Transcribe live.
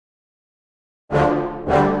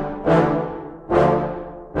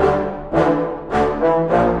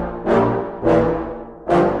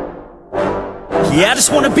Yeah, I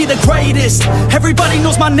just wanna be the greatest. Everybody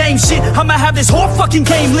knows my name, shit. I'ma have this whole fucking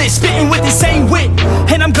game list, spitting with insane wit,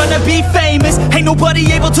 and I'm gonna be famous. Ain't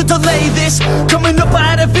nobody able to delay this. Coming up, I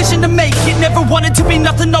had a vision to make it. Never wanted to be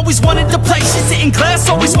nothing, always wanted to play shit. Sit in class,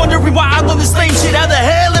 always wondering why I love this lame shit. How the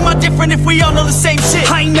hell am I different if we all know the same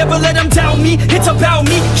shit? I ain't never let them doubt me, it's about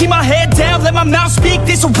me. Keep my head down, let my mouth speak.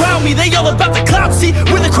 They surround me, they all about the clout, see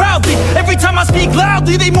where the crowd be. Every time I speak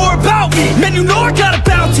loudly, they more about me. Man, you know I got a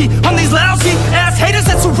bounty on these lousy ass haters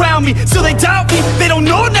that surround me. Still they doubt me, they don't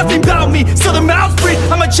know nothing about me. Still their mouths breathe,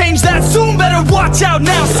 I'ma change that soon. Better watch out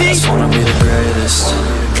now, see? I just wanna be the greatest,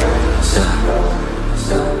 yeah.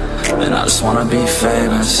 And I just wanna be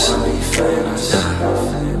famous, yeah.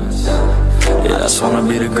 I just wanna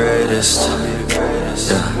be the greatest,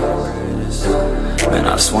 yeah. And I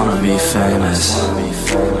just wanna be famous,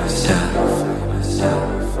 yeah.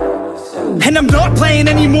 And I'm not playing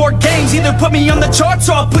any more games. Either put me on the charts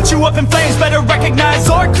or I'll put you up in flames. Better recognize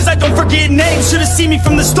art, cause I don't forget names. Should've seen me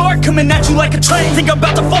from the start, coming at you like a train. Think I'm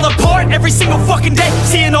about to fall apart every single fucking day.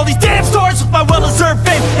 Seeing all these damn stars with my well-deserved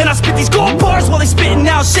fame. And I spit these gold bars while they spitting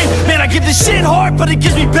out shit. Man, I give this shit hard, but it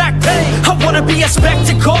gives me back pain. I wanna be a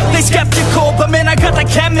spectacle, they skeptical. But man, I got that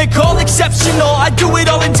chemical, exceptional. I do it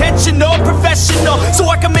all intentional, professional, so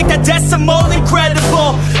I can make that decimal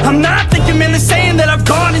incredible. I'm not thinking, man, they're saying that I've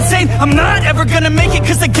gone insane. I'm not ever gonna make it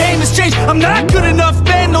cause the game has changed. I'm not good enough,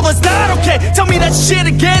 man, no that's not okay. Tell me that shit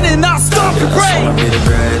again and I'll stop your brain. I just wanna be the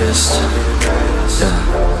greatest,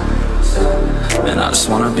 yeah. And I just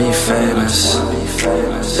wanna be famous,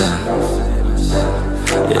 yeah.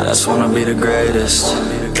 Yeah, I just wanna be the greatest,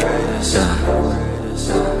 yeah.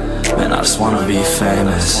 And I just wanna be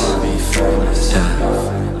famous, yeah.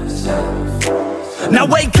 Now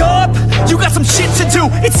wake up, you got some shit to do.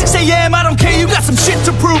 It's 6 AM, I don't care, you got some shit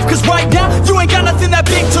to prove. Cause right now, you ain't got nothing that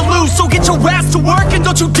big to lose. So get your ass to work and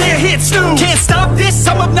don't you dare hit snooze. Can't stop this,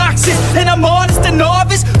 I'm obnoxious, and I'm honest and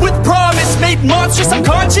novice with promise. Made monstrous, I'm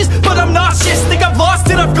conscious, but I'm nauseous. Think I've lost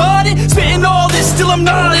it, I've got it. Spitting all this, still I'm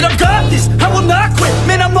not it. I've got this, I will not quit.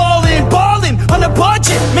 Man, I'm all in, ballin' on a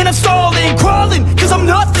budget. Man, I'm stalling, crawling, cause I'm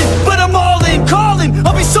nothing, but I'm all in, calling,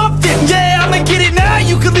 I'll be something. Yeah, I'ma get it now,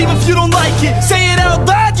 you can leave if you don't like it. Say it out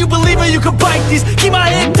loud, you believe it, you can bite this. Keep my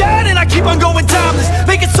head down and I keep on going timeless.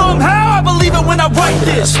 Make it somehow, I believe it when I write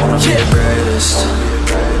this. I just wanna be the greatest,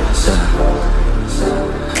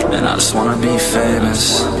 yeah. And I just wanna be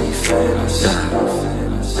famous, yeah.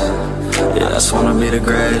 Yeah, I just wanna be the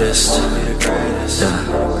greatest, yeah.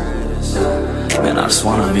 And I just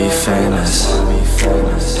wanna be famous,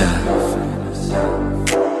 yeah.